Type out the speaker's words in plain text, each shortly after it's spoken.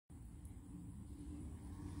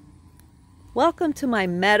Welcome to my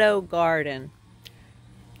meadow garden.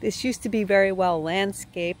 This used to be very well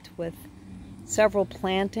landscaped with several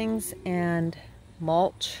plantings and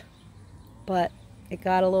mulch, but it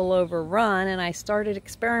got a little overrun and I started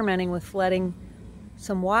experimenting with letting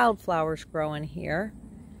some wildflowers grow in here,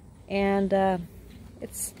 and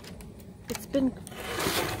it's been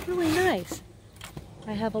really nice.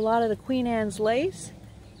 I have a lot of the Queen Anne's lace.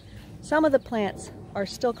 Some of the plants are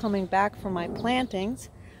still coming back from my plantings,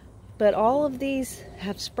 but all of these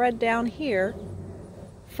have spread down here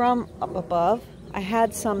from up above. I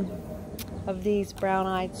had some of these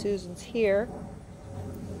brown-eyed Susans here,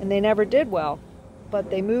 and they never did well, but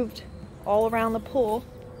they moved all around the pool.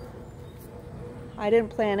 I didn't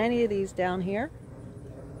plant any of these down here.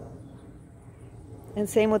 And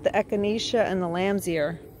same with the echinacea and the lamb's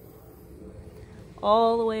ear.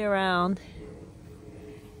 All the way around.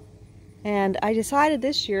 And I decided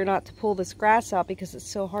this year not to pull this grass out because it's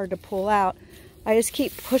so hard to pull out. I just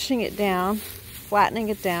keep pushing it down, flattening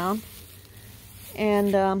it down.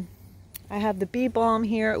 And I have the bee balm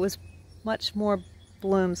here. It was much more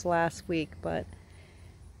blooms last week, but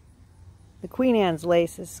the Queen Anne's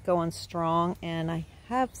lace is going strong. And I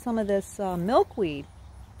have some of this milkweed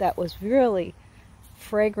that was really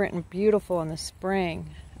fragrant and beautiful in the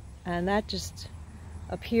spring. And that just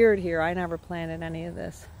appeared here. I never planted any of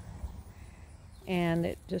this. And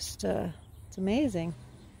it just, it's amazing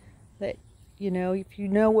that, you know, if you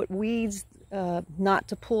know what weeds not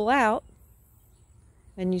to pull out,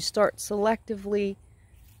 and you start selectively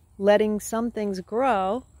letting some things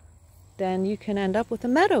grow, then you can end up with a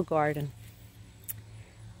meadow garden.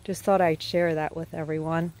 Just thought I'd share that with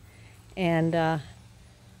everyone. And I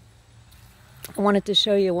wanted to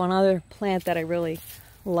show you one other plant that I really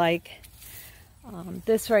like.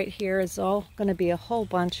 This right here is all going to be a whole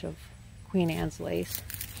bunch of Queen Anne's lace,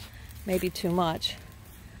 maybe too much.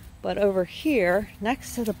 But over here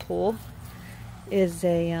next to the pool is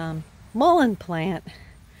a mullein plant,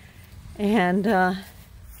 and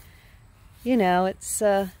you know, it's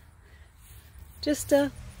just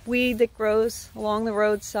a weed that grows along the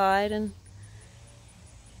roadside, and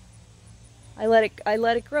I let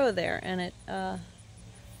it grow there, and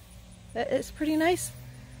it's pretty nice.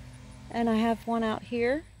 And I have one out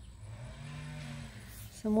here.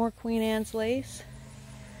 Some more Queen Anne's lace,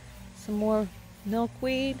 some more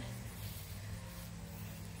milkweed,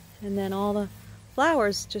 and then all the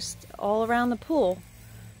flowers just all around the pool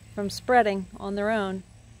from spreading on their own.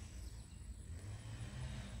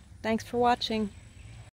 Thanks for watching.